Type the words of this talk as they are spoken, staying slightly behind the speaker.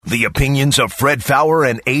The opinions of Fred Faour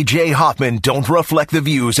and A.J. Hoffman don't reflect the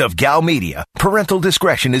views of Gal Media. Parental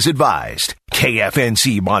discretion is advised.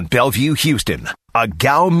 KFNC Mont Bellevue, Houston, a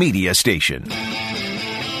Gal Media station.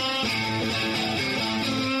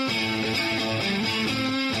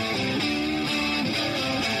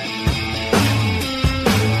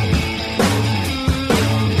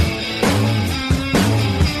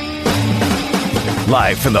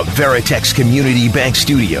 Live from the Veritex Community Bank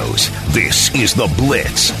Studios, this is The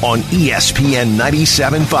Blitz on ESPN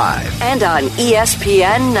 97.5. And on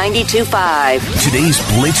ESPN 92.5. Today's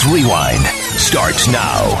Blitz Rewind starts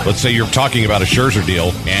now. Let's say you're talking about a Scherzer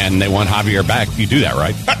deal and they want Javier back. You do that,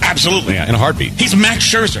 right? Absolutely. Yeah, in a heartbeat. He's Max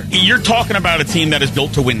Scherzer. You're talking about a team that is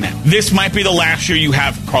built to win now. This might be the last year you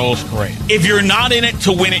have Carlos Correa. If you're not in it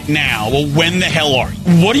to win it now, well, when the hell are you?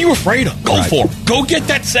 What are you afraid of? Go for it. Go get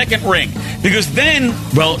that second ring. Because then,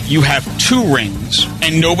 well, you have 2 rings,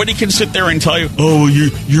 and nobody can sit there and tell you, oh,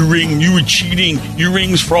 your ring, you were cheating, your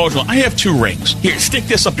ring's fraudulent. I have 2 rings. Here, stick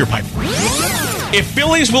this up your pipe. If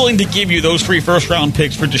Philly's willing to give you those 3 first-round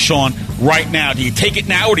picks for Deshaun right now, do you take it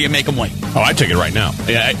now or do you make him wait? Oh, I'd take it right now.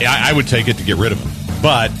 I would take it to get rid of him.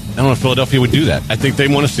 But I don't know if Philadelphia would do that. I think they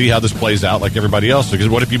want to see how this plays out like everybody else. Because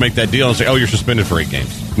what if you make that deal and say, oh, you're suspended for 8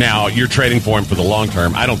 games? Now, you're trading for him for the long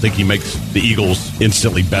term. I don't think he makes the Eagles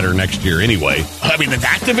instantly better next year anyway. I mean, in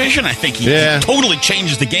that division, I think he totally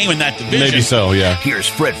changes the game in that division. Maybe so, yeah. Here's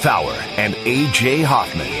Fred Faour and A.J.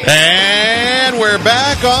 Hoffman. And we're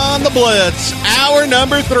back on the Blitz. Hour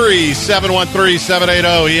number 3,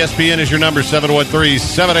 713-780. ESPN is your number,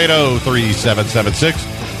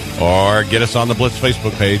 713-780-3776. Or get us on the Blitz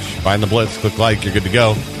Facebook page. Find the Blitz, click like, you're good to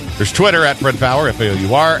go. There's Twitter at Fred Faour,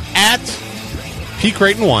 F-A-O-U-R, at P.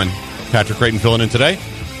 Creighton 1. Patrick Creighton filling in today.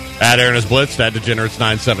 At Aaron is Blitz, at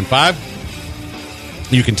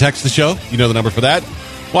Degenerates975. You can text the show. You know the number for that.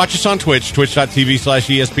 Watch us on Twitch,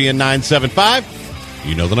 twitch.tv/ESPN975.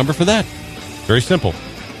 You know the number for that. Very simple.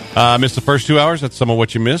 Missed the first 2 hours. That's some of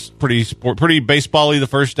what you missed. Pretty baseball-y the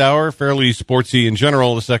first hour. Fairly sportsy in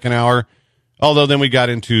general the second hour. Although then we got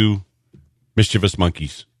into mischievous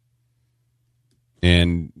monkeys.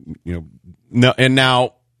 And,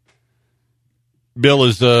 now Bill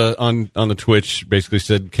is on the Twitch basically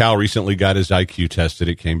said Cal recently got his IQ tested.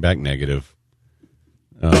 It came back negative.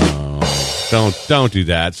 Don't do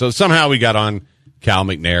that. So somehow we got on Cal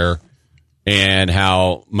McNair and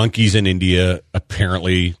how monkeys in India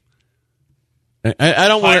apparently I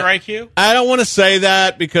don't want IQ? I don't want to say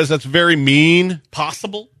that because that's very mean.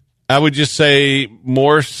 Possible? I would just say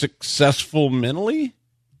more successful mentally.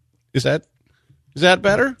 Is that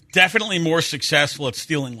better? Definitely more successful at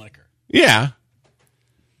stealing liquor. Yeah.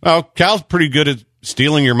 Well, Cal's pretty good at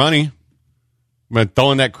stealing your money, but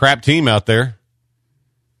throwing that crap team out there.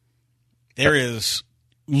 There is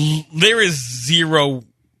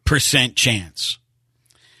 0% chance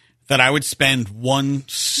that I would spend one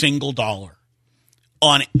single dollar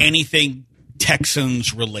on anything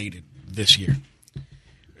Texans related this year.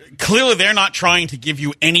 Clearly, they're not trying to give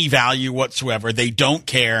you any value whatsoever. They don't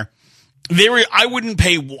care. I wouldn't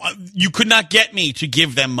pay. You could not get me to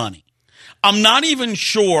give them money. I'm not even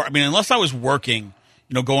sure. I mean, unless I was working,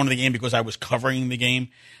 going to the game because I was covering the game.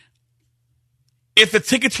 If the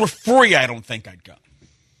tickets were free, I don't think I'd go.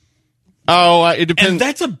 Oh, it depends. And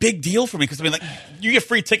that's a big deal for me because, you get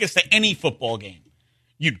free tickets to any football game.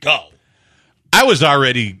 You'd go. I was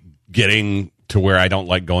already getting to where I don't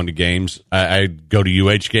like going to games. I go to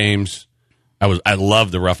UH games. I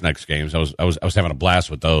love the Roughnecks games. I was having a blast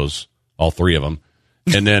with those, all 3 of them.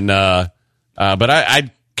 And then, but I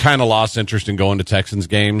kind of lost interest in going to Texans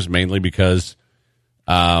games mainly because,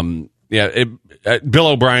 Bill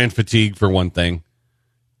O'Brien fatigue for one thing,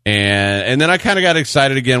 and then I kind of got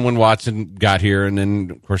excited again when Watson got here, and then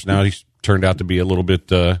of course now he's turned out to be a little bit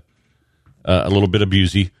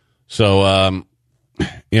abusy. So.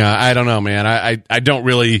 I don't know, man. I don't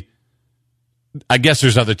really. I guess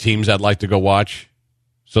there's other teams I'd like to go watch,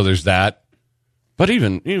 so there's that. But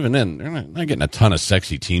even then, they're not getting a ton of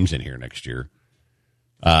sexy teams in here next year.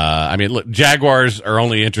 Look, Jaguars are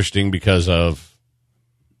only interesting because of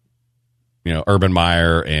Urban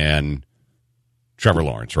Meyer and Trevor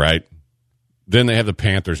Lawrence, right? Then they have the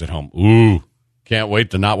Panthers at home. Ooh, can't wait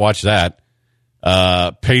to not watch that.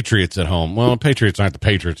 Patriots at home. Well, Patriots aren't the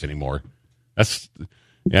Patriots anymore. That's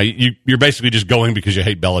you're basically just going because you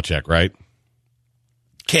hate Belichick, right?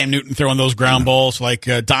 Cam Newton throwing those ground balls like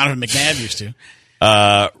Donovan McNabb used to.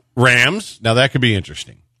 Rams. Now that could be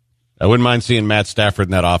interesting. I wouldn't mind seeing Matt Stafford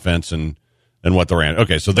in that offense and what the Rams.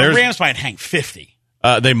 Okay, so the Rams might hang 50.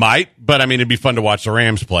 They might, but it'd be fun to watch the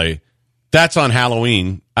Rams play. That's on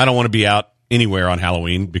Halloween. I don't want to be out anywhere on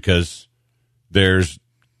Halloween because there's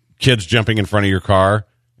kids jumping in front of your car,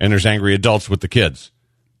 and there's angry adults with the kids.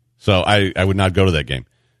 So I would not go to that game.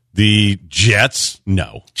 The Jets,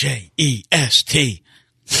 no. J-E-S-T.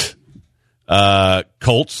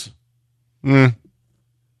 Colts. I mean,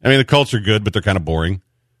 the Colts are good, but they're kind of boring.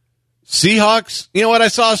 Seahawks, you know what? I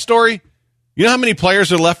saw a story. You know how many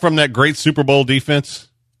players are left from that great Super Bowl defense?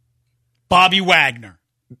 Bobby Wagner.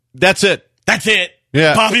 That's it. That's it.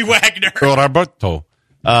 Yeah. Bobby Wagner. Roberto.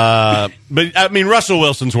 But, I mean, Russell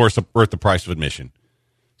Wilson's worth the price of admission.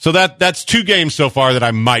 So that's 2 games so far that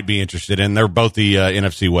I might be interested in. They're both the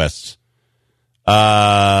NFC Wests.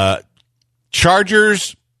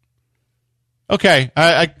 Chargers. Okay.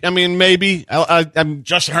 I mean, maybe. I'm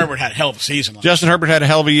Justin Herbert had a hell of a season. Justin Herbert had a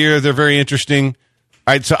hell of a year. They're very interesting.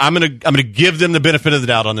 All right, so I'm gonna give them the benefit of the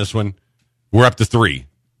doubt on this one. We're up to 3.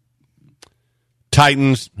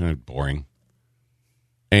 Titans, boring.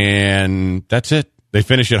 And that's it. They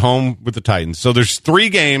finish at home with the Titans. So there's 3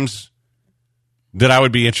 games that I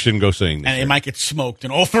would be interested in go seeing. And they might get smoked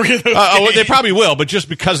in all 3 of those games. They probably will, but just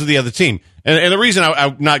because of the other team. And the reason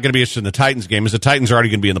I'm not going to be interested in the Titans game is the Titans are already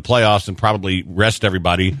going to be in the playoffs and probably rest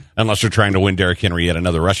everybody unless they're trying to win Derrick Henry yet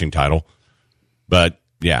another rushing title. But,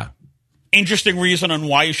 yeah. Interesting reason on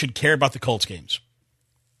why you should care about the Colts games.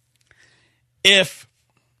 If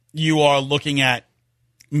you are looking at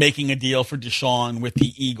making a deal for Deshaun with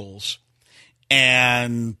the Eagles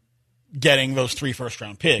and getting those 3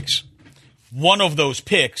 first-round picks, one of those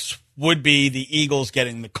picks would be the Eagles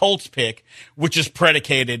getting the Colts pick, which is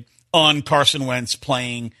predicated on Carson Wentz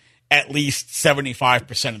playing at least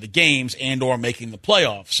 75% of the games and or making the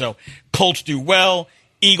playoffs. So Colts do well,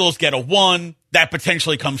 Eagles get a 1, that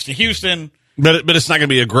potentially comes to Houston. But it's not going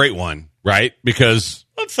to be a great one, right? Because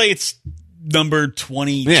let's say it's number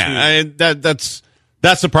 22. Yeah,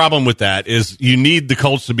 that's the problem with that is you need the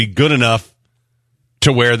Colts to be good enough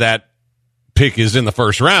to where that pick is in the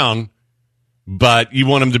first round, but you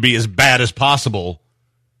want them to be as bad as possible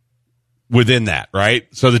within that, right?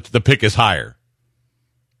 So that the pick is higher.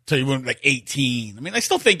 So you want like 18. I mean, I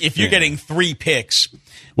still think if you're getting 3 picks,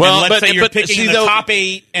 well, let's say you're picking in the top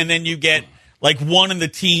 8, and then you get like 1 in the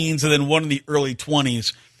teens and then 1 in the early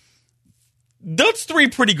 20s. That's 3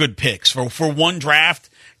 pretty good picks for one draft.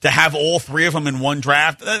 To have all 3 of them in one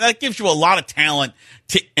draft, that gives you a lot of talent.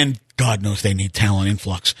 And God knows they need talent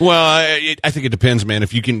influx. Well, I think it depends, man.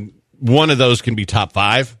 If you can, one of those can be top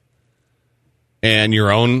 5, and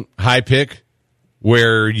your own high pick,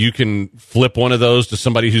 where you can flip one of those to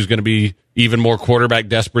somebody who's going to be even more quarterback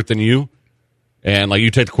desperate than you, and like you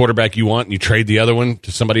take the quarterback you want and you trade the other one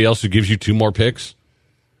to somebody else who gives you 2 more picks.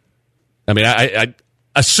 I mean, I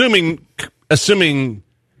assuming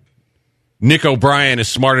Nick O'Brien is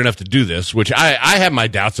smart enough to do this, which I have my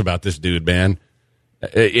doubts about this dude, man.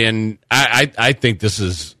 And I think this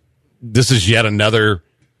is yet another.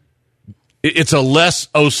 It's a less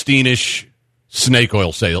Osteenish snake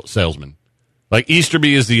oil salesman. Like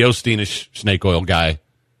Easterby is the Osteenish snake oil guy.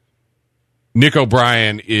 Nick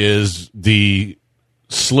O'Brien is the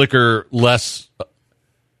slicker, less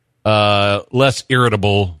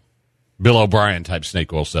irritable Bill O'Brien type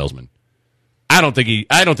snake oil salesman. I don't think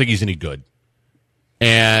he's any good.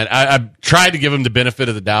 And I've tried to give him the benefit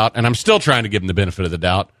of the doubt, and I'm still trying to give him the benefit of the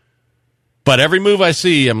doubt. But every move I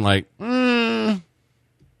see, I'm like, I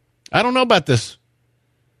don't know about this.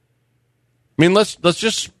 I mean, let's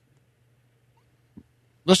just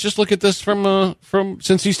look at this from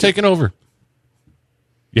since he's taken over.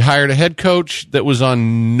 You hired a head coach that was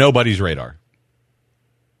on nobody's radar.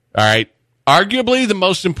 All right, arguably the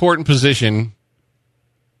most important position.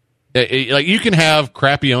 Like you can have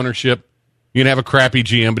crappy ownership. You can have a crappy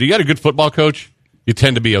GM, but you got a good football coach, you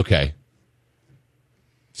tend to be okay.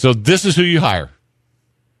 So this is who you hire.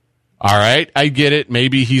 All right, I get it.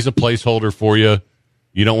 Maybe he's a placeholder for you.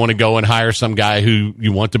 You don't want to go and hire some guy who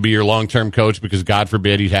you want to be your long-term coach because, God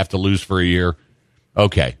forbid, he'd have to lose for a year.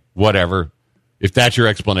 Okay, whatever. If that's your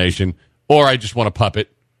explanation. Or I just want a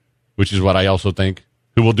puppet, which is what I also think,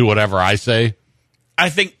 who will do whatever I say. I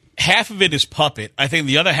think half of it is puppet. I think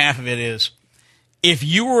the other half of it is if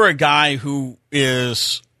you were a guy who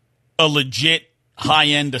is a legit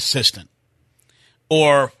high-end assistant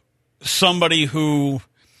or somebody who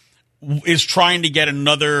is trying to get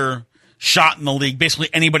another shot in the league, basically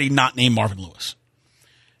anybody not named Marvin Lewis,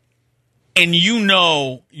 and you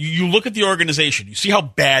look at the organization, you see how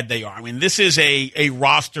bad they are. I mean, this is a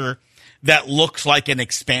roster that looks like an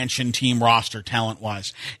expansion team roster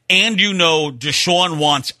talent-wise. And Deshaun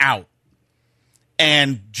wants out.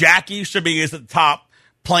 And Jack Easterby is at the top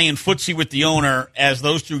playing footsie with the owner as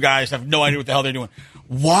those 2 guys have no idea what the hell they're doing.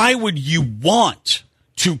 Why would you want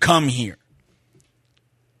to come here?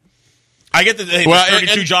 I get that there's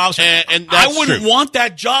 32 jobs. And I wouldn't want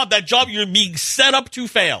that job. That job, you're being set up to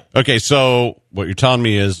fail. Okay, so what you're telling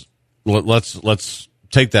me is let's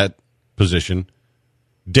take that position.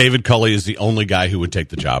 David Culley is the only guy who would take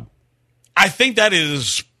the job. I think that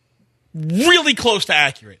is really close to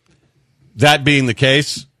accurate. That being the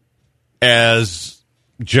case, as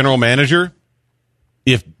general manager,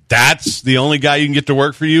 if that's the only guy you can get to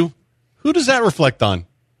work for you, who does that reflect on?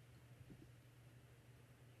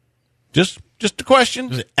 Just a question.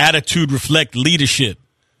 Does attitude reflect leadership?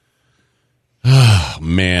 Oh,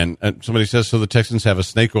 man. Somebody says, so the Texans have a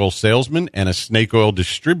snake oil salesman and a snake oil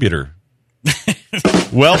distributor.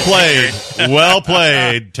 Well played. Well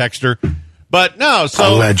played, Texter. But no,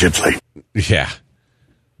 so... Allegedly. Yeah.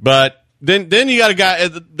 But then you got a guy,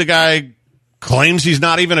 the guy claims he's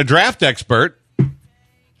not even a draft expert.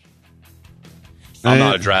 I'm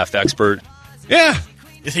not a draft expert. Yeah.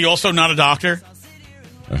 Is he also not a doctor?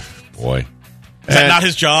 Boy. Is that not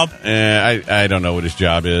his job? I don't know what his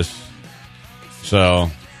job is. So,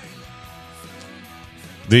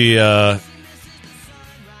 the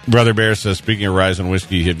Brother Bear says, speaking of Rise and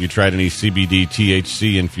Whiskey, have you tried any CBD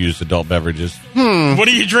THC-infused adult beverages? What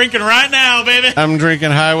are you drinking right now, baby? I'm drinking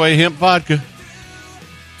Highway Hemp Vodka.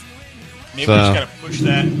 Maybe we just got to push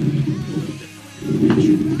that.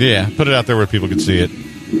 Yeah, put it out there where people can see it.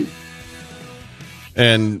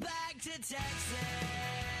 And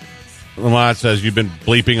Lamont says, you've been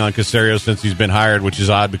bleeping on Caserio since he's been hired, which is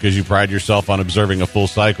odd because you pride yourself on observing a full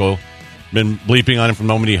cycle. Been bleeping on him from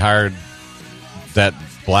the moment he hired that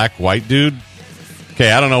black-white dude.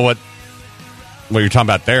 Okay, I don't know what you're talking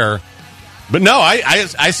about there. But no,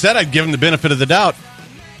 I said I'd give him the benefit of the doubt.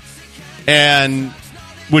 And,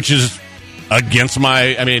 which is against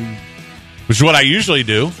which is what I usually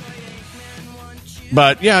do.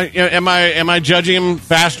 But yeah, am I judging him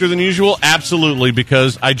faster than usual? Absolutely,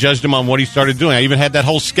 because I judged him on what he started doing. I even had that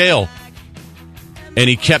whole scale, and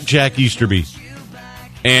he kept Jack Easterby,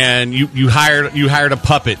 and you hired a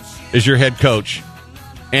puppet as your head coach,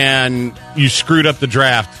 and you screwed up the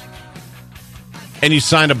draft, and you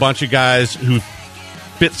signed a bunch of guys who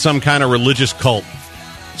fit some kind of religious cult.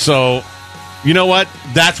 So, you know what?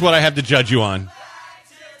 That's what I have to judge you on,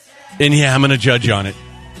 and yeah, I'm going to judge you on it.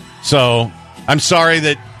 So. I'm sorry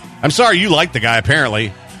you like the guy,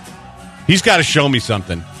 apparently. He's got to show me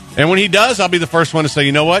something. And when he does, I'll be the first one to say,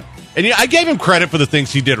 you know what? And I gave him credit for the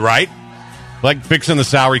things he did right, like fixing the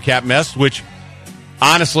salary cap mess, which,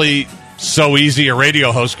 honestly, so easy a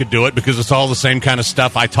radio host could do it because it's all the same kind of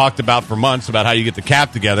stuff I talked about for months about how you get the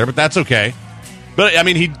cap together, but that's okay. But,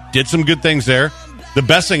 he did some good things there. The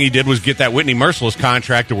best thing he did was get that Whitney Merciless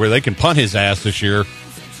contract to where they can punt his ass this year,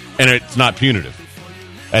 and it's not punitive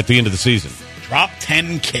at the end of the season. Drop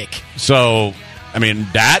 10 kick. So,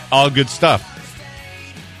 that, all good stuff.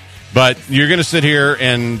 But you're going to sit here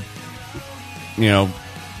and,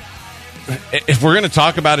 if we're going to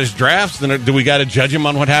talk about his drafts, then do we got to judge him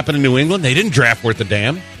on what happened in New England? They didn't draft worth a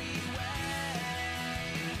damn.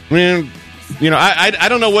 I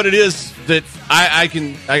don't know what it is that I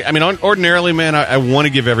can... ordinarily, man, I want to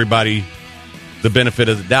give everybody the benefit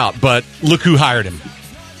of the doubt. But look who hired him.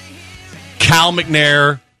 Cal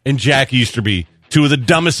McNair and Jack Easterby, two of the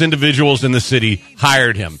dumbest individuals in the city,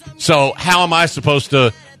 hired him. So how am I supposed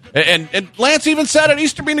to... And Lance even said it,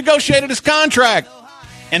 Easterby negotiated his contract.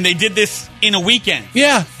 And they did this in a weekend.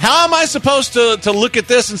 Yeah. How am I supposed to look at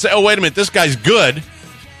this and say, oh, wait a minute, this guy's good,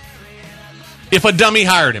 if a dummy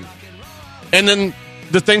hired him? And then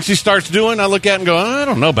the things he starts doing, I look at and go, I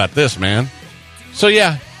don't know about this, man. So,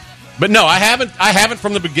 yeah. But no, I haven't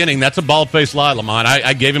from the beginning. That's a bald-faced lie, Lamont.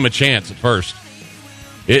 I gave him a chance at first.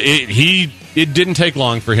 It didn't take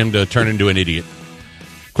long for him to turn into an idiot.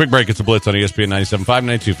 Quick break. It's a Blitz on ESPN 97.5,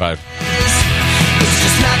 92.5. It's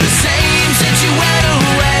just not the same since you went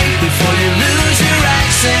away before you lose your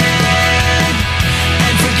accent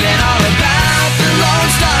and forget all about the Lone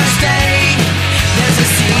Star State. There's a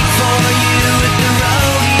seat for you at the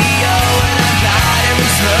rodeo, and I got every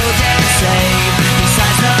slow down save.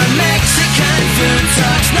 Besides the Mexican food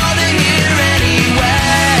trucks, nothing here anyway.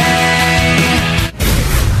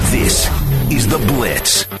 This is The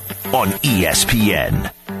Blitz on ESPN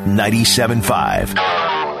 97.5.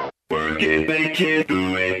 Work it, make it,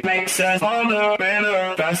 do it, makes us harder,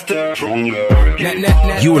 better, faster, stronger.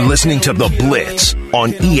 You're listening to The Blitz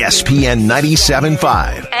on ESPN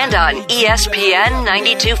 97.5. And on ESPN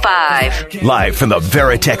 92.5. Live from the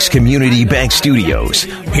Veritex Community Bank Studios,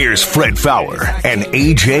 here's Fred Faour and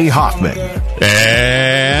A.J. Hoffman.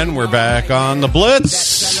 And we're back on The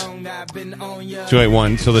Blitz.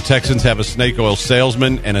 281. So the Texans have a snake oil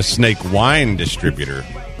salesman and a snake wine distributor.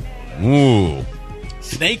 Ooh.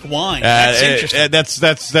 Snake wine. That's interesting.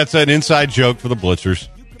 That's an inside joke for the Blitzers.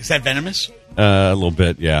 Is that venomous? A little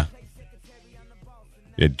bit, yeah.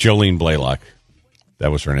 Jolene Blaylock.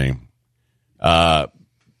 That was her name.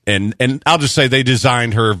 And I'll just say they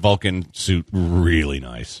designed her Vulcan suit really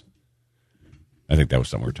nice. I think that was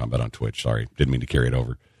something we were talking about on Twitch. Sorry. Didn't mean to carry it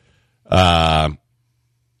over.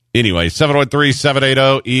 Anyway,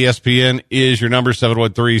 713-780-ESPN is your number,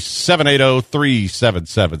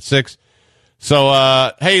 713-780-3776. So,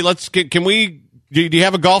 hey, do you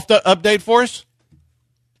have a golf update for us?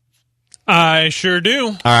 I sure do.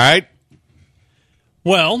 All right.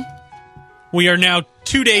 Well, we are now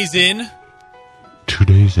 2 days in. 2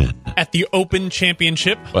 days in. At the Open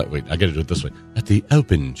Championship. Wait, I got to do it this way. At the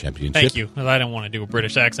Open Championship. Thank you. I don't want to do a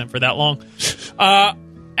British accent for that long.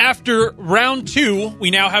 After round 2, we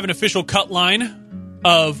now have an official cut line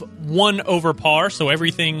of 1 over par, so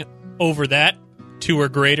everything over that, 2 or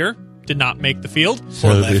greater, did not make the field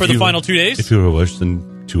for the final 2 days. If you were worse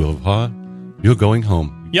than 2 over par, you're going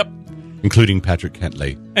home. Yep. Including Patrick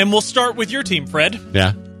Cantlay. And we'll start with your team, Fred.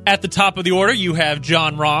 Yeah. At the top of the order, you have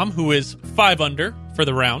John Rahm, who is 5 under for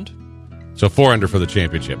the round. So 4 under for the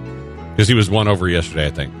championship. Because he was 1 over yesterday,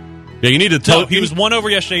 I think. Yeah, you need to tell. No, he was 1 over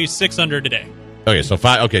yesterday. He's 6 under today. Okay, so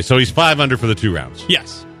 5. Okay, so he's 5 under for the 2 rounds.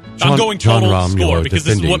 Yes. I'm going total score because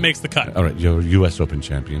this is what makes the cut. All right, you're U.S. Open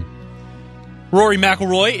champion. Rory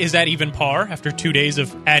McIlroy is at even par after 2 days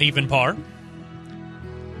of at even par.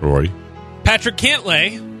 Rory. Patrick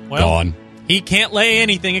Cantlay, well, gone. He can't lay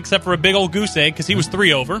anything except for a big old goose egg because he was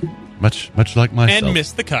 3 over. Much like myself. And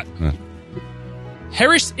missed the cut.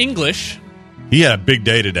 Harris English. He had a big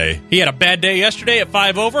day today. He had a bad day yesterday at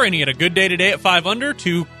 5 over, and he had a good day today at 5 under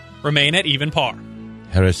to remain at even par.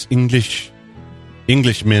 Harris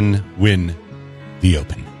Englishmen win the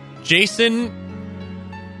Open. Jason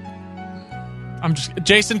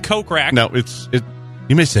Kokrak. No,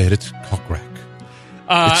 you may say it. It's Kokrak.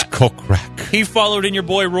 It's Kokrak. He followed in your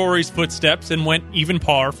boy Rory's footsteps and went even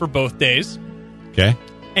par for both days. Okay.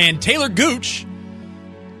 And Taylor Gooch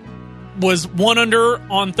was 1 under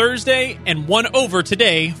on Thursday and 1 over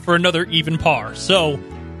today for another even par. So,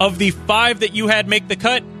 of the 5 that you had make the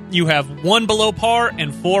cut, you have 1 below par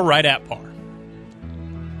and 4 right at par.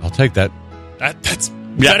 I'll take that. That's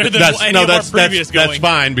better than any of our previous going. That's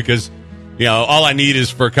fine because, all I need is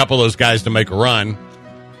for a couple of those guys to make a run.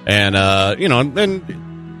 And, and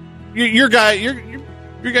your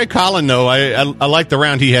guy Colin, though, I like the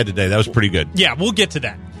round he had today. That was pretty good. Yeah, we'll get to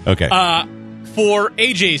that. Okay. For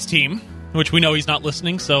AJ's team, which we know he's not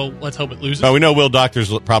listening, so let's hope it loses. We know Will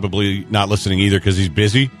Doctor's probably not listening either because he's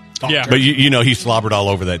busy. Yeah. But he slobbered all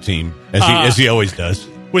over that team, as he always does.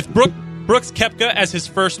 With Brooks Koepka as his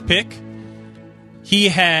first pick, he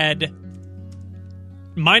had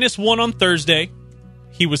 -1 on Thursday.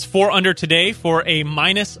 He was 4 under today for a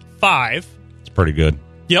 -5. It's pretty good.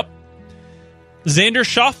 Yep. Xander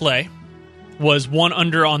Schauffele was 1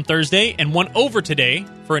 under on Thursday and 1 over today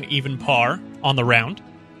for an even par on the round.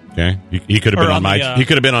 Okay, he could have been on my. He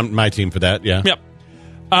could have been on my team for that. Yeah. Yep.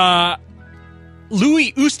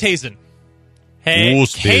 Louis Oosthuizen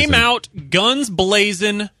came out guns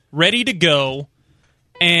blazing, ready to go,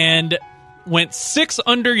 and went 6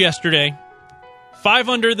 under yesterday, 5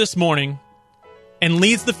 under this morning, and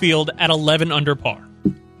leads the field at 11 under par.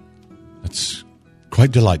 That's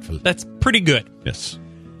quite delightful. That's pretty good. Yes.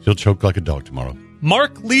 He'll choke like a dog tomorrow.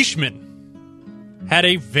 Mark Leishman had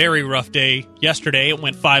a very rough day yesterday. It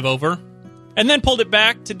went 5 over. And then pulled it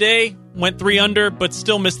back today, went 3 under, but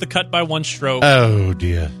still missed the cut by 1 stroke. Oh,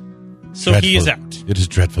 dear. So dreadful. He is out. It is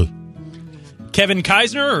dreadful. Kevin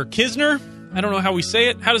Kisner, or Kisner, I don't know how we say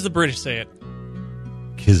it. How does the British say it?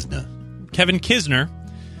 Kisner. Kevin Kisner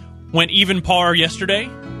went even par yesterday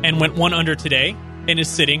and went 1 under today and is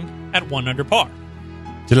sitting at 1 under par.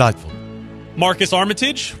 Delightful. Marcus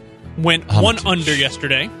Armitage went 1 under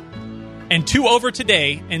yesterday and 2 over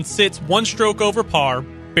today and sits 1 stroke over par,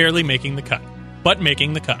 barely making the cut, but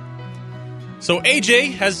making the cut. So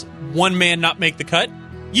AJ has 1 man not make the cut.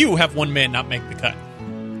 You have 1 man not make the cut.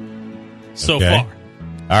 So far. All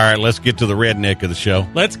right, let's get to the redneck of the show.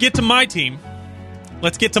 Let's get to my team.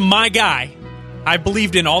 Let's get to my guy I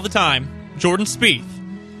believed in all the time, Jordan Spieth,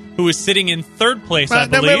 who is sitting in 3rd place, I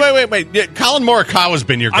believe. Wait. Yeah, Colin Morikawa's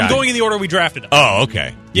been your guy. I'm going in the order we drafted him. Oh,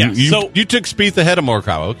 okay. Yeah, you took Spieth ahead of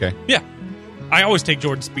Morikawa. Okay. Yeah. I always take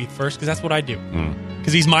Jordan Spieth first because that's what I do.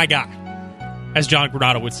 Because he's my guy, as John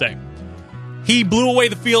Granado would say. He blew away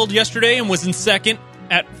the field yesterday and was in 2nd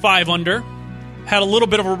at 5 under. Had a little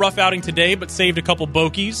bit of a rough outing today, but saved a couple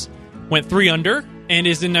bogeys. Went 3 under and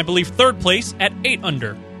is in, I believe, 3rd place at 8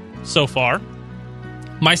 under so far.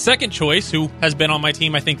 My second choice, who has been on my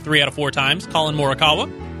team, I think, 3 out of 4 times, Colin Morikawa.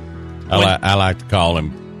 I like to call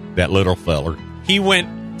him that little feller. He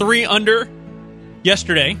went 3 under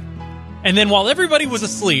yesterday, and then while everybody was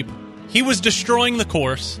asleep, he was destroying the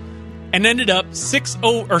course and ended up 6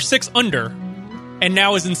 under, and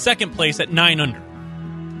now is in second place at 9 under.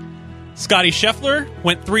 Scotty Scheffler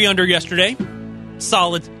went 3 under yesterday,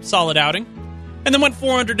 solid outing, and then went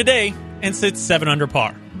 4 under today and sits 7 under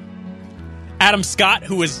par. Adam Scott,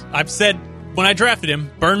 who is, I've said when I drafted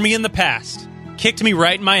him, burned me in the past, kicked me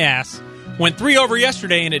right in my ass, went 3 over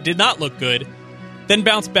yesterday and it did not look good, then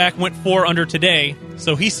bounced back, went 4 under today,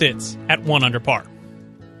 so he sits at 1 under par.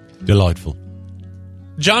 Delightful.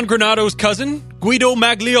 John Granado's cousin, Guido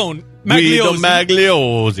Magliozzi.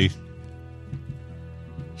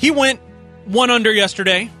 He went 1 under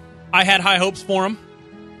yesterday. I had high hopes for him.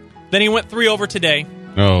 Then he went 3 over today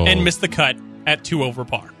and missed the cut at 2 over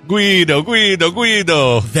par. Guido.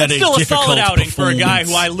 That's still a solid outing for a guy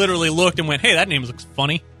who I literally looked and went, hey, that name looks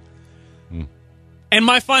funny. And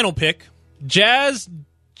my final pick, Jazz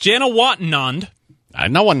Janawatanand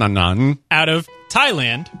out of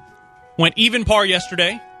Thailand, went even par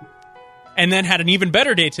yesterday, and then had an even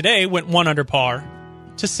better day today, went 1 under par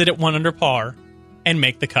to sit at 1 under par and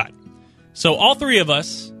make the cut. So all 3 of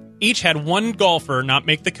us each had 1 golfer not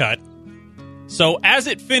make the cut. So as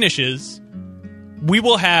it finishes, we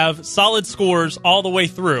will have solid scores all the way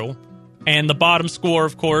through, and the bottom score,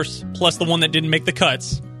 of course, plus the one that didn't make the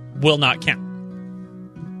cuts, will not count.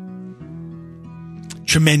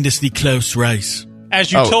 Tremendously close race.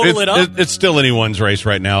 As you total it up... It's still anyone's race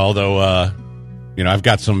right now, although, I've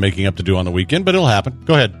got some making up to do on the weekend, but it'll happen.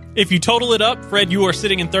 Go ahead. If you total it up, Fred, you are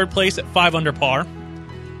sitting in third place at 5 under par.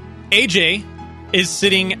 AJ is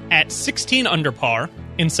sitting at 16 under par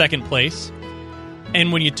in second place.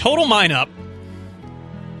 And when you total mine up,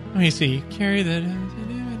 let me see. Carry that.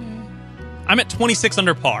 I'm at 26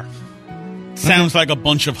 under par. Sounds like a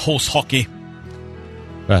bunch of horse hockey.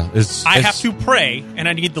 Well, I have to pray, and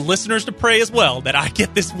I need the listeners to pray as well, that I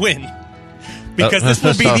get this win. Because this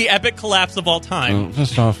will be the epic collapse of all time.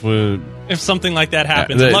 First off, if something like that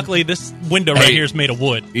happens. Luckily, this window right here is made of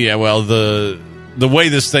wood. Yeah, well, the way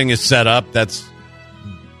this thing is set up,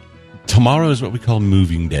 tomorrow is what we call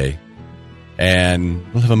moving day. And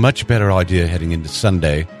we'll have a much better idea heading into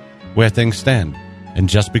Sunday where things stand. And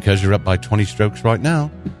just because you're up by 20 strokes right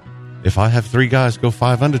now, if I have 3 guys go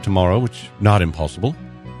 5 under tomorrow, which not impossible,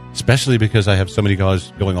 especially because I have so many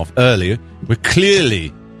guys going off earlier, where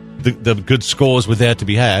clearly the good scores were there to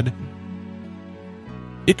be had,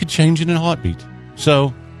 it could change in a heartbeat.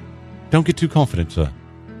 So don't get too confident, sir.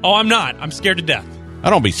 Oh, I'm not. I'm scared to death.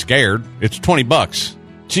 I don't be scared. It's $20.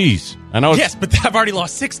 Jeez. I know. Yes, but I've already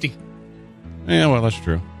lost 60. Yeah, well, that's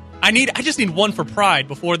true. I just need 1 for pride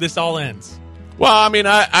before this all ends. Well, I mean,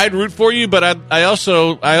 I'd root for you, but I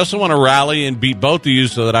also want to rally and beat both of you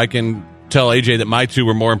so that I can tell AJ that my 2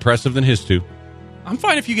 were more impressive than his 2. I'm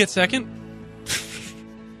fine if you get second.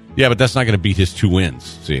 Yeah, but that's not going to beat his 2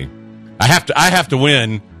 wins. See, I have to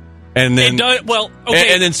win, and then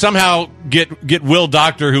okay. and then somehow get Will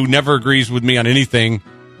Doctor, who never agrees with me on anything,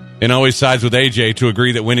 and always sides with AJ, to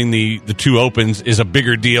agree that winning the 2 Opens is a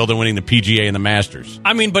bigger deal than winning the PGA and the Masters.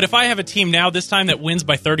 I mean, but if I have a team now this time that wins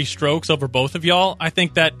by 30 strokes over both of y'all, I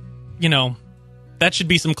think that, that should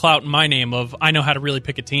be some clout in my name of I know how to really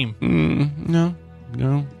pick a team. No.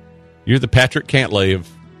 You're the Patrick Cantlay of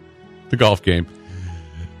the golf game.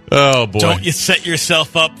 Oh, boy. Don't you set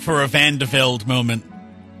yourself up for a Van de Velde moment.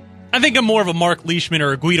 I think I'm more of a Mark Leishman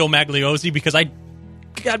or a Guido Magliozzi because I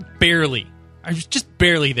was just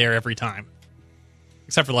barely there every time.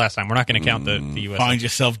 Except for the last time. We're not going to count the U.S. Find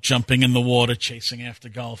yourself jumping in the water chasing after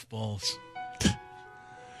golf balls. All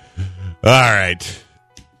right.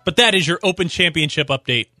 But that is your Open Championship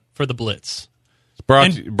update for the Blitz. It's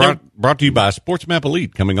brought to you by Sports Map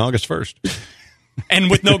Elite coming August 1st.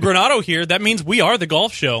 And with no Granado here, that means we are the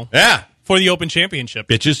golf show. Yeah. For the Open Championship.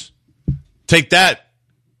 Bitches. Take that.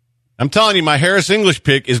 I'm telling you, my Harris English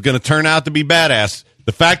pick is going to turn out to be badass.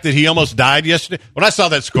 The fact that he almost died yesterday. When I saw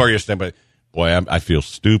that score yesterday, but boy, I feel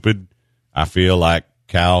stupid. I feel like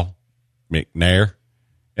Cal McNair.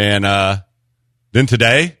 And then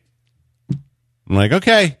today, I'm like,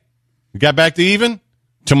 okay, we got back to even.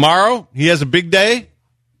 Tomorrow, he has a big day.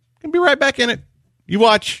 Gonna be right back in it. You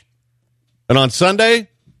watch. And on Sunday,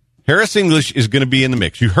 Harris English is going to be in the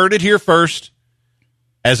mix. You heard it here first.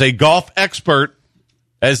 As a golf expert,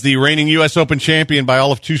 as the reigning U.S. Open champion by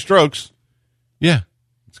all of 2 strokes, yeah,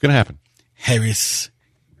 it's going to happen. Harris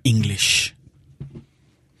English.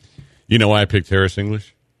 You know why I picked Harris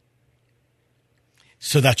English?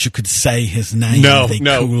 So that you could say his name. No.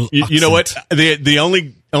 Cool You know what? The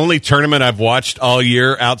only tournament I've watched all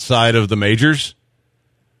year outside of the majors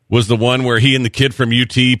was the one where he and the kid from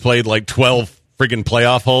UT played like 12 friggin'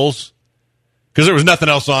 playoff holes because there was nothing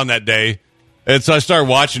else on that day. And so I started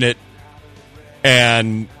watching it,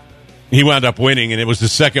 and he wound up winning, and it was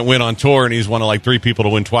his second win on tour, and he's one of like 3 people to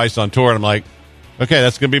win twice on tour. And I'm like, okay,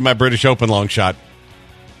 that's going to be my British Open long shot.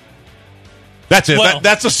 That's it. Well,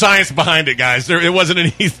 that's the science behind it, guys. It wasn't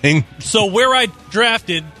anything. So where I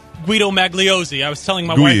drafted Guido Magliozzi, I was telling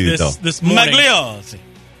my wife this morning. Magliozzi.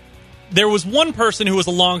 There was one person who was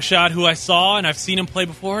a long shot who I saw, and I've seen him play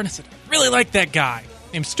before, and I said, I really like that guy,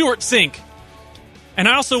 named Stuart Sink. And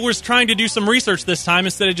I also was trying to do some research this time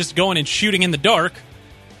instead of just going and shooting in the dark.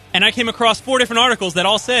 And I came across 4 different articles that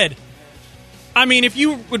all said, I mean, if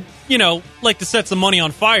you would, like to set some money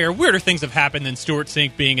on fire, weirder things have happened than Stuart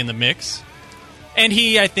Sink being in the mix. And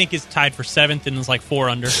he, I think, is tied for 7th and is like 4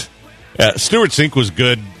 under. Yeah, Stuart Sink was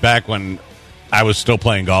good back when I was still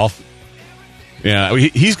playing golf. Yeah,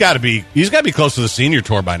 he's got to be close to the senior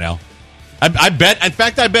tour by now. I bet. In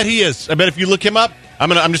fact, I bet he is. I bet if you look him up,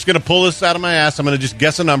 I'm just going to pull this out of my ass. I'm going to just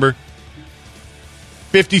guess a number.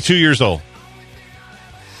 52 years old.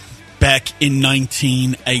 Back in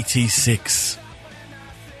 1986.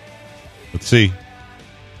 Let's see.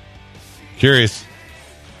 Curious.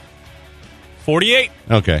 48.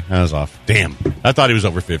 Okay, that was off. Damn. I thought he was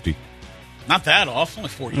over 50. Not that off. Only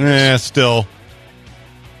 4 years. Yeah, still.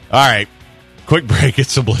 All right. Quick break.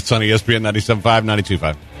 It's the Blitz on ESPN 97.5, 92.5.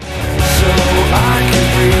 So I can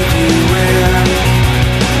breathe you in,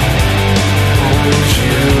 hold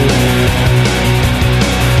you in.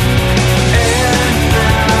 And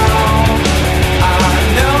now I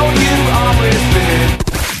know you've always been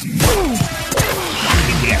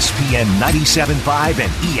ESPN 97.5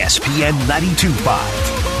 and ESPN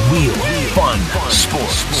 92.5. Real fun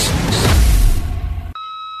sports.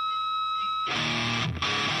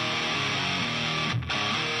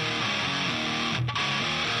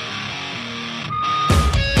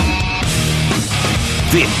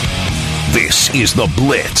 This is The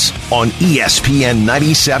Blitz on ESPN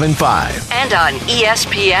 97.5. And on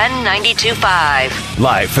ESPN 92.5.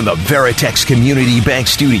 Live from the Veritex Community Bank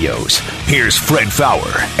Studios, here's Fred Faour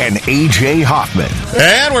and A.J. Hoffman.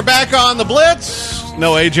 And we're back on The Blitz.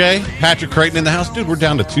 No A.J., Patrick Creighton in the house. Dude, we're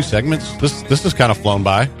down to 2 segments. This has kind of flown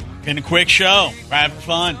by. Been a quick show. We're having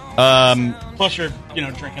fun. Plus you're,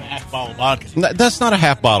 drinking a half bottle of vodka. That's not a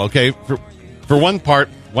half bottle, okay? For one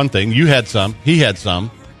thing, you had some, he had some.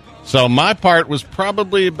 So my part was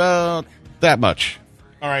probably about that much.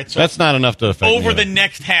 All right, so that's not enough to affect over me. The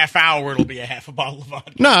next half hour, it'll be a half a bottle of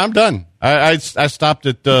vodka. No, I'm done. I stopped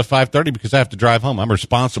at 5:30 because I have to drive home. I'm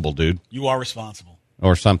responsible, dude. You are responsible.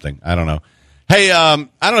 Or something. I don't know. Hey, I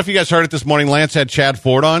don't know if you guys heard it this morning. Lance had Chad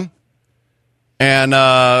Ford on.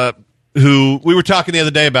 And who we were talking the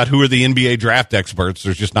other day about who are the NBA draft experts.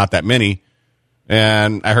 There's just not that many.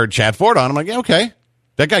 And I heard Chad Ford on. I'm like, yeah, okay.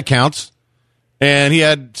 That guy counts. And he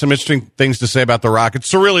had some interesting things to say about the Rockets.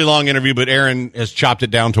 It's a really long interview, but Aaron has chopped it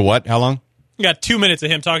down to what? How long? We got 2 minutes of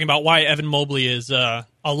him talking about why Evan Mobley is a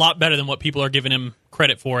lot better than what people are giving him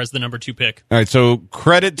credit for as the number 2 pick. All right, so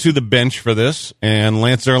credit to the bench for this, and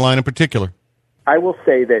Lance Zierlein in particular. I will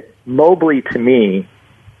say that Mobley, to me,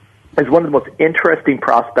 is one of the most interesting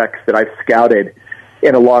prospects that I've scouted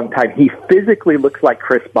in a long time. He physically looks like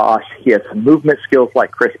Chris Bosh. He has some movement skills like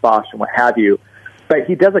Chris Bosh and what have you. But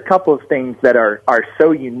he does a couple of things that are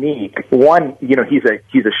so unique. One, he's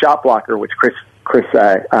a shot blocker, which Chris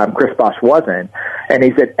Bosh wasn't, and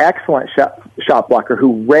he's an excellent shot blocker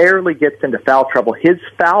who rarely gets into foul trouble. His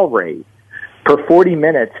foul rate per 40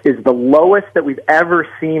 minutes is the lowest that we've ever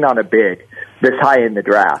seen on a big this high in the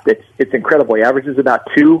draft. It's incredible. He averages about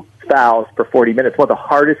 2 fouls per 40 minutes. One of the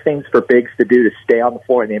hardest things for bigs to do to stay on the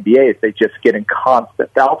floor in the NBA is they just get in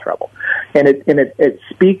constant foul trouble, and it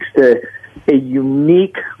speaks to a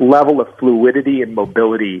unique level of fluidity and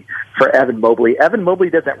mobility for Evan Mobley. Evan Mobley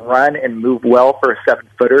doesn't run and move well for a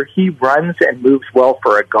 7-footer. He runs and moves well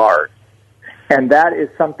for a guard. And that is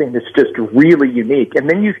something that's just really unique. And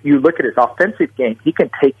then you look at his offensive game. He can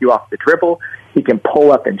take you off the dribble. He can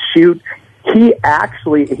pull up and shoot. He's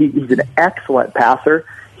an excellent passer.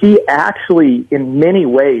 He actually, in many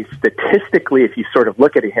ways, statistically, if you sort of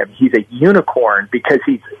look at him, he's a unicorn because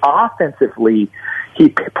he's offensively, he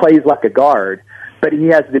plays like a guard, but he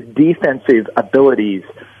has the defensive abilities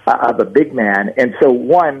of a big man. And so,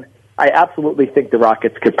 one, I absolutely think the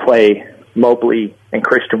Rockets could play Mobley and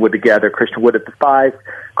Christian Wood together. Christian Wood at the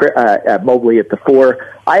 5, Mobley at the 4.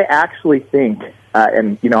 I actually think,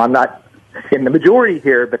 and I'm not in the majority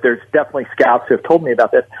here, but there's definitely scouts who have told me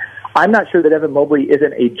about this. I'm not sure that Evan Mobley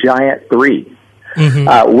isn't a giant three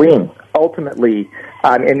wing, ultimately,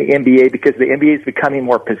 in the NBA, because the NBA is becoming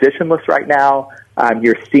more positionless right now.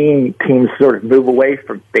 You're seeing teams sort of move away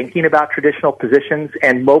from thinking about traditional positions,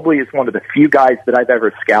 and Mobley is one of the few guys that I've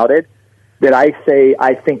ever scouted that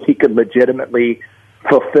I think he could legitimately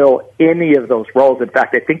fulfill any of those roles. In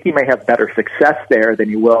fact, I think he may have better success there than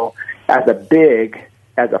he will as a big,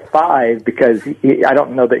 as a five, because I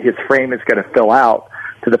don't know that his frame is going to fill out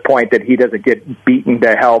to the point that he doesn't get beaten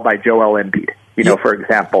to hell by Joel Embiid, for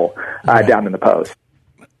example, down in the post.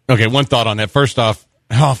 Okay, one thought on that. First off,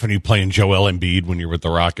 how often are you playing Joel Embiid when you're with the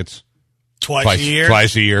Rockets? Twice a year.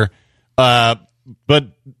 Twice a year. But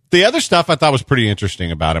the other stuff I thought was pretty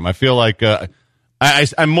interesting about him. I feel like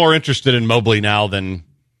I'm more interested in Mobley now than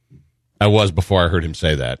I was before I heard him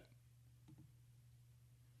say that.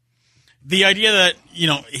 The idea that,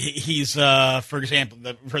 he's, for example,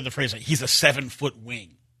 I've heard the phrase, he's a 7-foot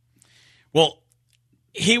wing. Well,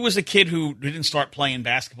 he was a kid who didn't start playing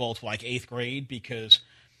basketball until like 8th grade because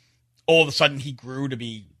all of a sudden he grew to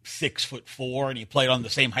be 6'4", and he played on the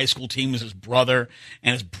same high school team as his brother,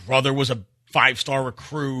 and his brother was a 5-star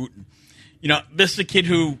recruit. This is a kid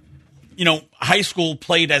who, high school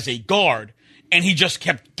played as a guard, and he just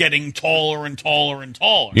kept getting taller and taller and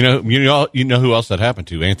taller. You know who else that happened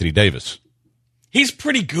to? Anthony Davis. He's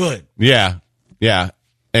pretty good. Yeah.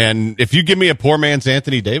 And if you give me a poor man's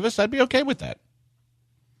Anthony Davis, I'd be okay with that.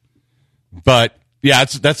 But yeah,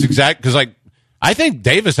 that's exact, because I think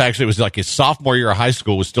Davis actually was like his sophomore year of high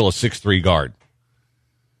school was still a 6'3" guard,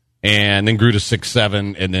 and then grew to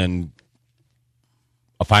 6'7", and then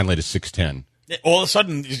finally to 6'10". All of a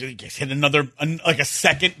sudden, he hit another a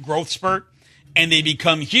second growth spurt, and they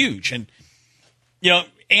become huge. And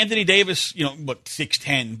Anthony Davis,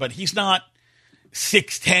 6'10", but he's not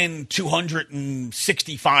 6'10",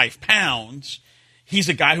 265 pounds. He's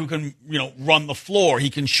a guy who can, run the floor. He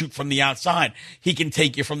can shoot from the outside. He can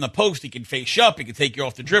take you from the post. He can face you up. He can take you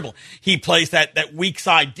off the dribble. He plays that weak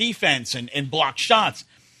side defense and block shots.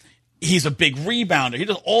 He's a big rebounder. He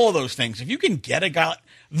does all of those things. If you can get a guy,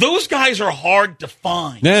 those guys are hard to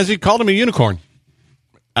find. Yeah, as he called him a unicorn.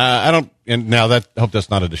 I hope that's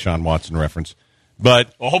not a Deshaun Watson reference.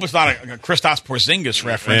 But I hope it's not a Kristaps Porzingis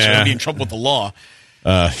reference. Yeah. He'll be in trouble with the law.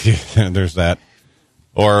 There's that.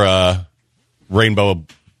 Or rainbow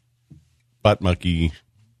butt monkey.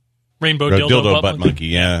 Rainbow dildo butt monkey.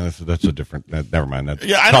 Yeah, that's a different. Never mind. That.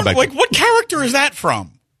 Yeah, I don't know. What character is that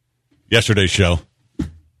from? Yesterday's show.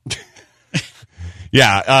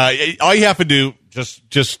 Yeah, all you have to do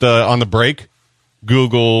just on the break,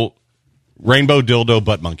 Google rainbow dildo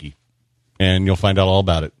butt monkey, and you'll find out all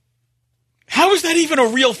about it. How is that even a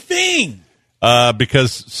real thing?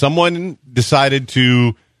 Because someone decided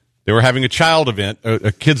they were having a child event,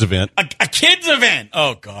 a kids event. A kids event?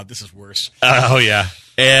 Oh, God, this is worse. Oh, yeah.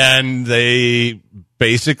 And they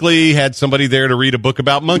basically had somebody there to read a book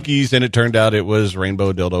about monkeys, and it turned out it was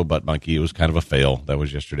rainbow dildo butt monkey. It was kind of a fail. That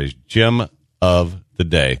was yesterday's gem of the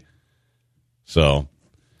day. So,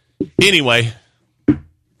 anyway, but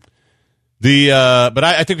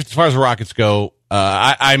I think as far as the Rockets go,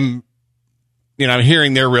 I'm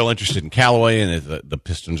hearing they're real interested in Callaway, and the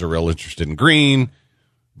Pistons are real interested in Green.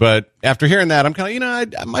 But after hearing that, I'm kind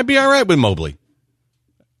of, I might be all right with Mobley.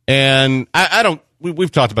 And I don't.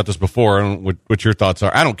 We've talked about this before, and what your thoughts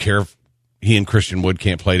are. I don't care if he and Christian Wood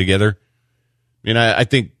can't play together. I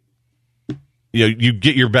think you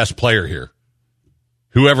get your best player here.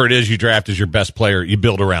 Whoever it is you draft as your best player, you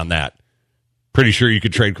build around that. Pretty sure you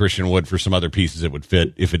could trade Christian Wood for some other pieces that would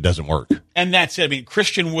fit if it doesn't work. And that's it.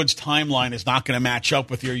 Christian Wood's timeline is not going to match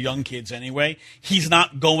up with your young kids anyway. He's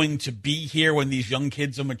not going to be here when these young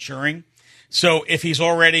kids are maturing. So if he's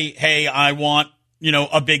already, hey, I want,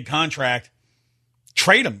 a big contract,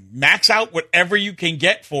 trade him. Max out whatever you can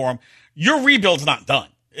get for him. Your rebuild's not done.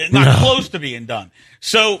 It's not close to being done.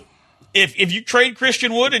 So if you trade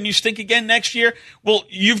Christian Wood and you stink again next year, well,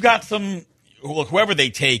 you've got whoever they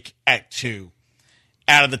take at 2,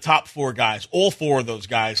 out of the top 4 guys, all 4 of those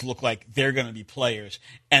guys look like they're going to be players.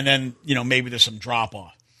 And then, maybe there's some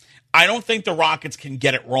drop-off. I don't think the Rockets can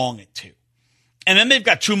get it wrong at 2. And then they've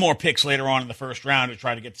got 2 more picks later on in the first round to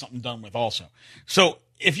try to get something done with also. So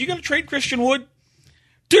if you're going to trade Christian Wood,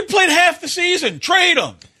 dude played half the season. Trade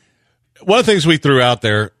him. One of the things we threw out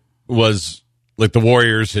there was, like, the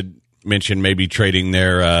Warriors had mentioned maybe trading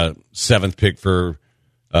their 7th pick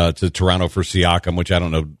to Toronto for Siakam, which I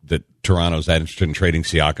don't know that Toronto's that interested in trading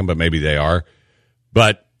Siakam, but maybe they are.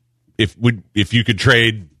 But if you could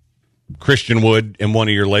trade Christian Wood and one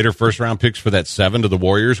of your later first-round picks for that 7 to the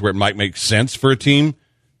Warriors, where it might make sense for a team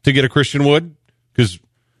to get a Christian Wood, because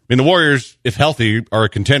mean, the Warriors, if healthy, are a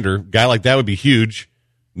contender. A guy like that would be huge.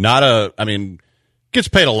 Gets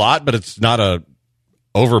paid a lot, but it's not a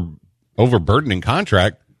overburdening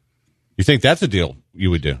contract. You think that's a deal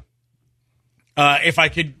you would do? If I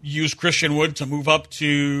could use Christian Wood to move up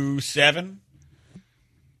to 7?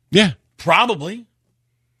 Yeah. Probably.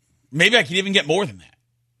 Maybe I could even get more than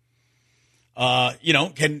that.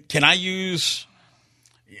 Can I use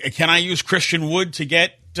Christian Wood to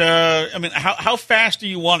get how fast do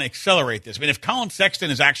you want to accelerate this? I mean, if Colin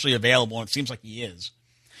Sexton is actually available, and it seems like he is,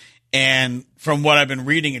 and from what I've been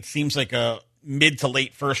reading, it seems like a mid to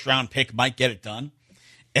late first round pick might get it done.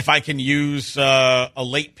 If I can use a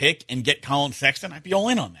late pick and get Colin Sexton, I'd be all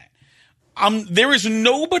in on that. There is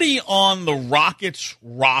nobody on the Rockets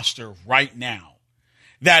roster right now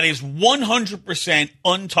that is 100%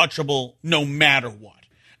 untouchable no matter what,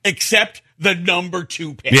 except the number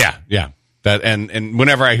 2 pick. Yeah. That and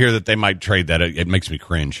whenever I hear that they might trade that, it makes me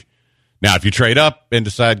cringe. Now, if you trade up and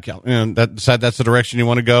decide that's the direction you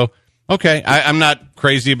want to go, okay. I'm not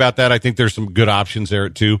crazy about that. I think there's some good options there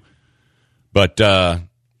too. But I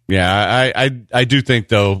do think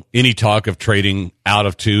though any talk of trading out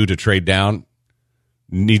of 2 to trade down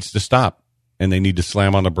needs to stop, and they need to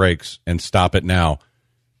slam on the brakes and stop it now.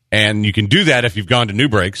 And you can do that if you've gone to New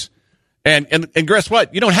Breaks. And guess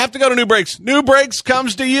what? You don't have to go to New Breaks. New Breaks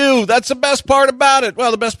comes to you. That's the best part about it.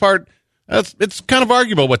 Well, the best part, it's kind of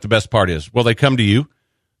arguable what the best part is. Well, they come to you.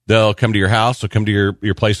 They'll come to your house. They'll come to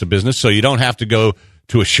your place of business. So you don't have to go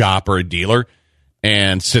to a shop or a dealer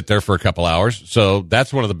and sit there for a couple hours. So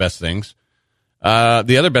that's one of the best things.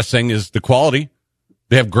 The other best thing is the quality.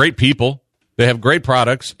 They have great people. They have great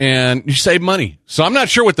products, and you save money. So I'm not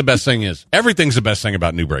sure what the best thing is. Everything's the best thing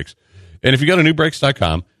about New Breaks. And if you go to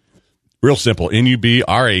newbreaks.com, real simple, NUBRAKES.com.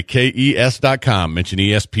 Mention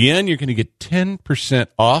ESPN. You're going to get 10%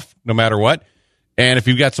 off no matter what. And if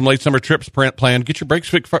you've got some late summer trips planned, get your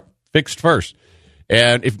brakes fixed first.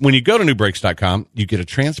 And when you go to newbreaks.com, you get a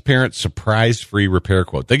transparent, surprise-free repair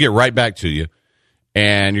quote. They get right back to you,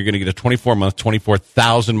 and you're going to get a 24-month,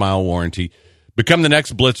 24,000-mile warranty. Become the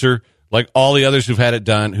next Blitzer like all the others who've had it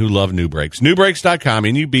done who love New Breaks. Newbreaks.com,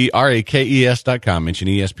 NUBRAKES.com. Mention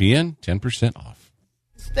ESPN, 10% off.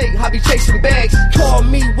 I be chasing bags. Call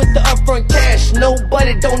me with the upfront cash.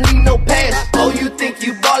 Nobody don't need no pass. Oh, you think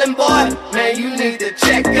you ballin', boy? Man, you need to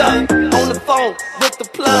check up. On the phone with the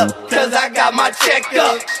plug, cause I got my check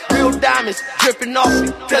up. Real diamonds dripping off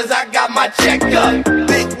me, cause I got my check up.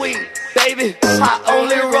 Big weed, baby, I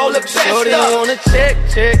only roll a best up. Shorty wanna check,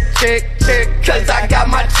 cause I got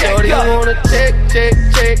my check up. Shorty wanna check.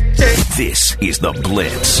 This is The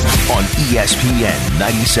Blitz on ESPN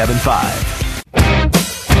 97.5.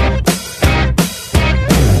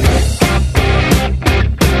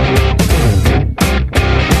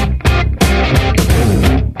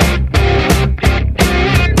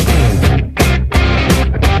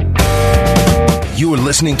 You are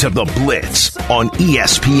listening to The Blitz on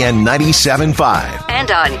ESPN 97.5.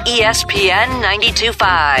 And on ESPN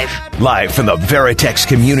 92.5. Live from the Veritex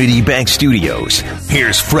Community Bank Studios,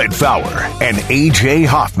 here's Fred Faour and A.J.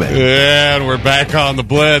 Hoffman. And we're back on The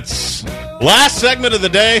Blitz. Last segment of the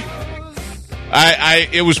day.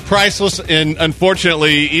 It was priceless, and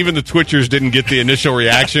unfortunately, even the Twitchers didn't get the initial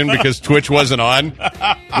reaction because Twitch wasn't on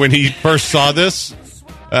when he first saw this.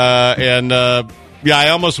 Yeah, I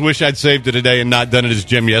almost wish I'd saved it today and not done it as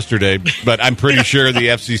Jim yesterday, but I'm pretty sure the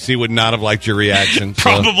FCC would not have liked your reaction. So.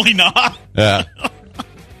 Probably not. Yeah.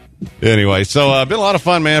 Anyway, so been a lot of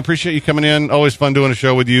fun, man. Appreciate you coming in. Always fun doing a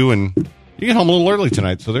show with you, and you get home a little early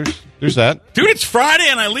tonight, so there's that. Dude, it's Friday,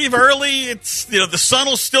 and I leave early. It's the sun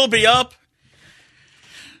will still be up.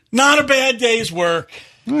 Not a bad day's work.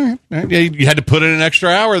 All right. Yeah, you had to put in an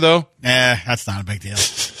extra hour, though. That's not a big deal.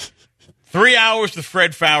 3 hours with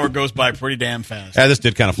Fred Faour goes by pretty damn fast. Yeah, this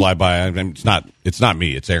did kind of fly by. I mean, it's not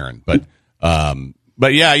me, it's Aaron. But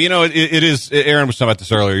yeah, it is. Aaron was talking about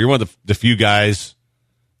this earlier. You're one of the few guys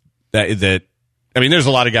that I mean, there's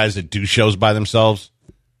a lot of guys that do shows by themselves.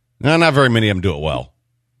 No, not very many of them do it well.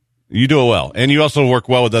 You do it well, and you also work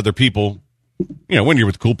well with other people. When you're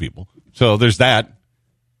with cool people. So there's that.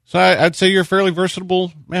 So I'd say you're a fairly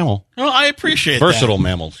versatile mammal. Well, I appreciate versatile that.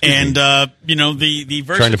 mammal. And the versatility.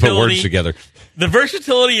 Trying to put words together. The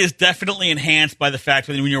versatility is definitely enhanced by the fact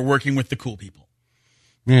that when you're working with the cool people.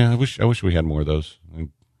 Yeah, I wish we had more of those.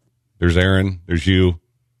 There's Aaron. There's you.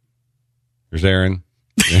 There's Aaron.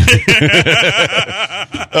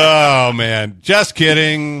 Oh man, just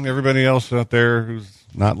kidding. Everybody else out there who's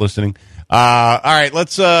not listening. All right,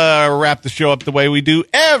 let's wrap the show up the way we do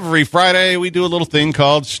every Friday. We do a little thing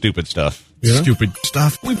called Stupid Stuff. Stupid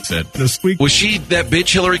stuff we've said this week. Was she that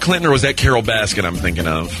bitch Hillary Clinton, or was that Carol Baskin I'm thinking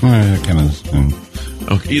of?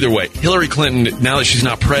 Okay, either way, Hillary Clinton, now that she's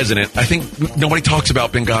not president, I think nobody talks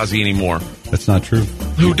about Benghazi anymore. That's not true.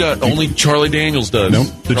 Who does? Only Charlie Daniels does. Nope.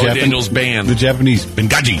 Charlie Daniels Band. The Japanese.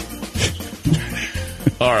 Benghazi.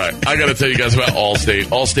 All right, I got to tell you guys about Allstate.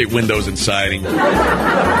 Allstate Windows and Siding.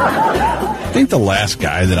 I think the last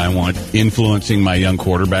guy that I want influencing my young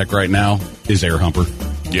quarterback right now is Air Humper.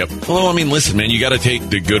 Yep. Well, I mean, listen, man, you got to take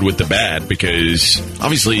the good with the bad, because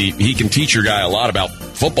obviously he can teach your guy a lot about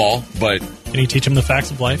football, but... Can you teach him the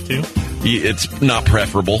facts of life, too? It's not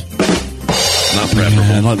preferable. Not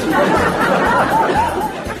preferable.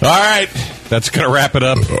 All right. That's going to wrap it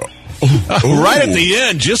up. Right at the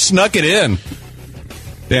end. Just snuck it in.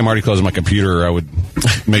 Damn, I already closed my computer, or I would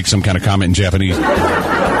make some kind of comment in Japanese.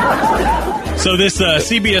 So this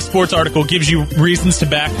CBS Sports article gives you reasons to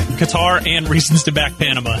back Qatar and reasons to back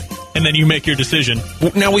Panama, and then you make your decision.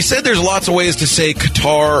 Now, we said there's lots of ways to say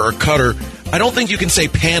Qatar or Qatar. I don't think you can say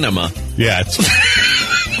Panama. Yeah, it's...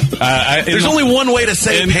 there's only one way to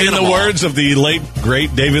say Panama. In the words of the late,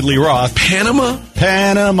 great David Lee Roth. Panama?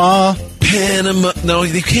 Panama. Panama. No,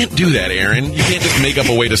 you can't do that, Aaron. You can't just make up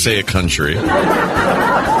a way to say a country.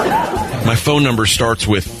 My phone number starts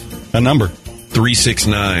with... A number.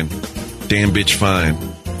 369. Damn bitch fine.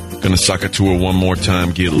 Gonna suck it to her one more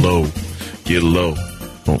time. Get low. Get low.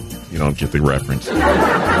 Oh, you don't get the reference.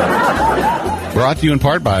 Brought to you in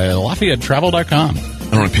part by LafayetteTravel.com. I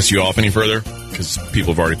don't want to piss you off any further, because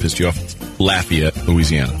people have already pissed you off. It's Lafayette,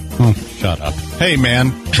 Louisiana. Oh, shut up. Hey,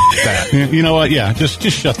 man. You know what? Yeah, just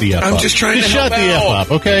shut the F up. I'm just trying to shut the F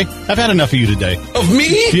up, okay? I've had enough of you today. Of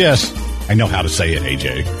me? Yes. I know how to say it,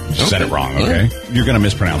 AJ. Just said it wrong, okay? You're going to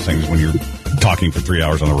mispronounce things when you're talking for 3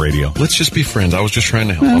 hours on the radio. Let's just be friends. I was just trying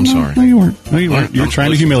to help. I'm sorry. No, you weren't. You're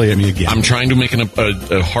trying to humiliate me again. I'm trying to make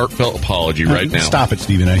a heartfelt apology right now. Stop it,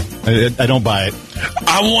 Stephen A. I don't buy it.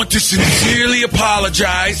 I want to sincerely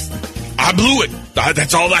apologize. I blew it.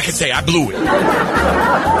 That's all I can say. I blew it.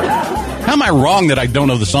 How am I wrong that I don't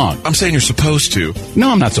know the song? I'm saying you're supposed to.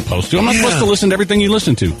 No, I'm not supposed to. I'm not supposed to listen to everything you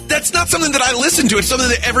listen to. That's not something that I listen to. It's something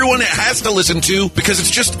that everyone has to listen to, because it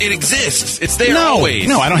exists. It's there always.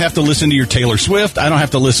 No, I don't have to listen to your Taylor Swift. I don't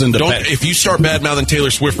have to listen to... If you start bad-mouthing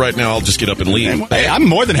Taylor Swift right now, I'll just get up and leave. Hey, I'm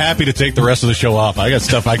more than happy to take the rest of the show off. I got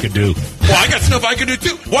stuff I could do. Well, I got stuff I could do,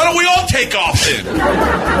 too. Why don't we all take off, then?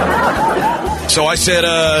 So I said,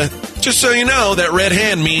 just so you know, that red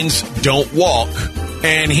hand means don't walk.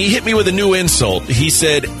 And he hit me with a new insult. He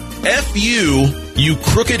said, F you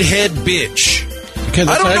crooked head bitch. Okay,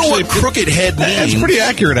 I don't know what crooked head means. That's pretty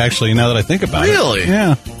accurate, actually, now that I think about it. Really?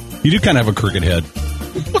 Yeah. You do kind of have a crooked head.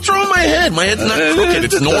 What's wrong with my head? My head's not crooked.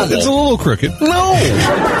 It's normal. It's a little crooked. No.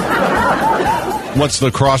 What's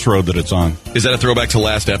the crossroad that it's on? Is that a throwback to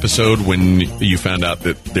last episode when you found out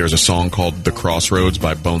that there's a song called The Crossroads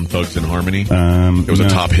by Bone Thugs and Harmony? It was a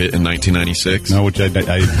top hit in 1996. No, which I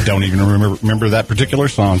don't even remember that particular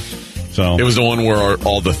song. So it was the one where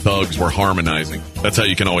all the thugs were harmonizing. That's how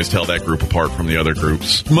you can always tell that group apart from the other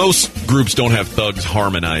groups. Most groups don't have thugs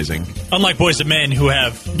harmonizing. Unlike Boys and Men, who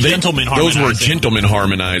have gentlemen harmonizing. Those were gentlemen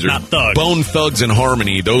harmonizers. Not thugs. Bone Thugs and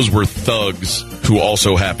Harmony, those were thugs who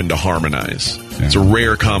also happened to harmonize. Yeah. It's a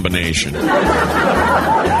rare combination. You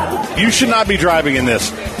should not be driving in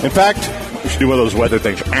this. In fact, you should do one of those weather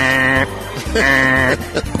things.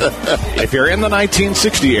 If you're in the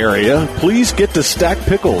 1960 area, please get to Stack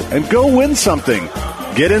Pickle and go win something.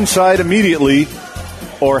 Get inside immediately,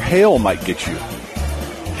 or hail might get you.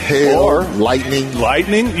 Hail, or lightning.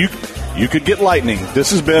 Lightning, you could get lightning.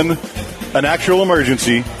 This has been an actual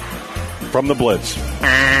emergency from the Blitz.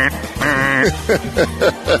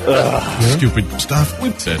 Stupid stuff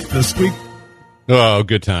we've said this week. Oh,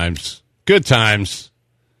 good times. Good times.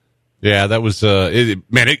 Yeah, that was,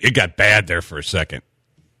 it got bad there for a second.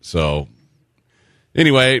 So,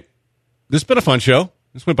 anyway, this has been a fun show.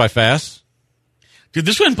 This went by fast. Dude,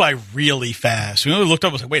 this went by really fast. We looked up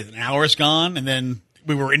and was like, wait, an hour's gone? And then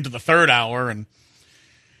we were into the third hour, and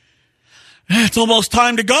it's almost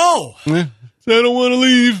time to go. Yeah, I don't want to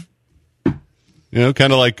leave. You know,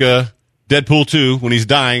 kind of like Deadpool 2 when he's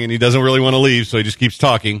dying and he doesn't really want to leave, so he just keeps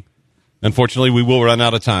talking. Unfortunately, we will run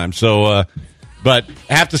out of time. So, but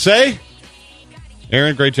I have to say,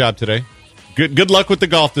 Aaron, great job today. Good luck with the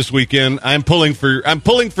golf this weekend. I'm pulling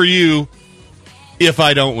for you if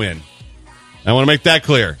I don't win. I want to make that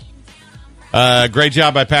clear. Great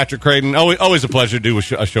job by Patrick Creighton. Always a pleasure to do a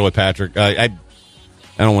show with Patrick. I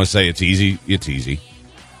don't want to say it's easy. It's easy.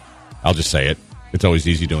 I'll just say it. It's always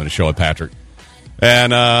easy doing a show with Patrick.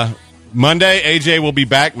 And Monday, AJ will be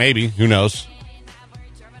back. Maybe. Who knows?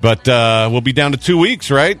 But we'll be down to 2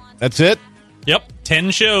 weeks, right? That's it. Yep,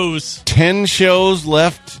 10 shows. 10 shows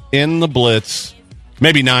left in the Blitz.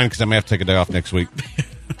 Maybe 9 because I may have to take a day off next week.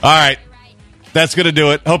 All right. That's going to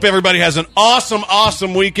do it. Hope everybody has an awesome,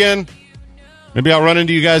 awesome weekend. Maybe I'll run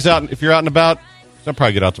into you guys out if you're out and about. I'll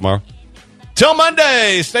probably get out tomorrow. Till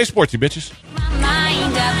Monday, stay sportsy, bitches.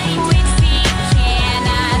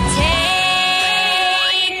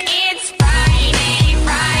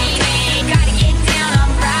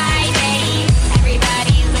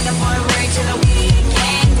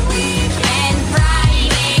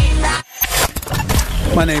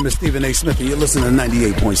 My name is Stephen A. Smith, and you're listening to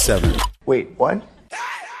 98.7. Wait, what?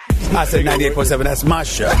 I said 98.7. That's my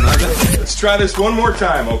show. Let's try this one more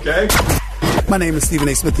time, okay? My name is Stephen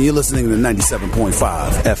A. Smith, and you're listening to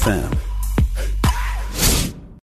 97.5 FM.